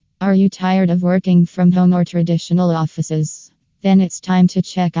Are you tired of working from home or traditional offices? Then it's time to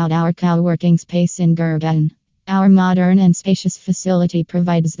check out our co-working space in Gurgaon. Our modern and spacious facility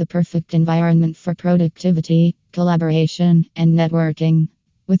provides the perfect environment for productivity, collaboration, and networking.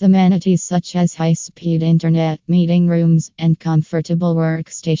 With amenities such as high-speed internet, meeting rooms, and comfortable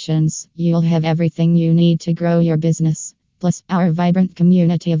workstations, you'll have everything you need to grow your business. Plus, our vibrant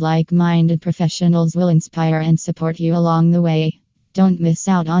community of like-minded professionals will inspire and support you along the way. Don't miss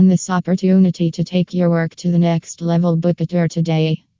out on this opportunity to take your work to the next level. Book a tour today.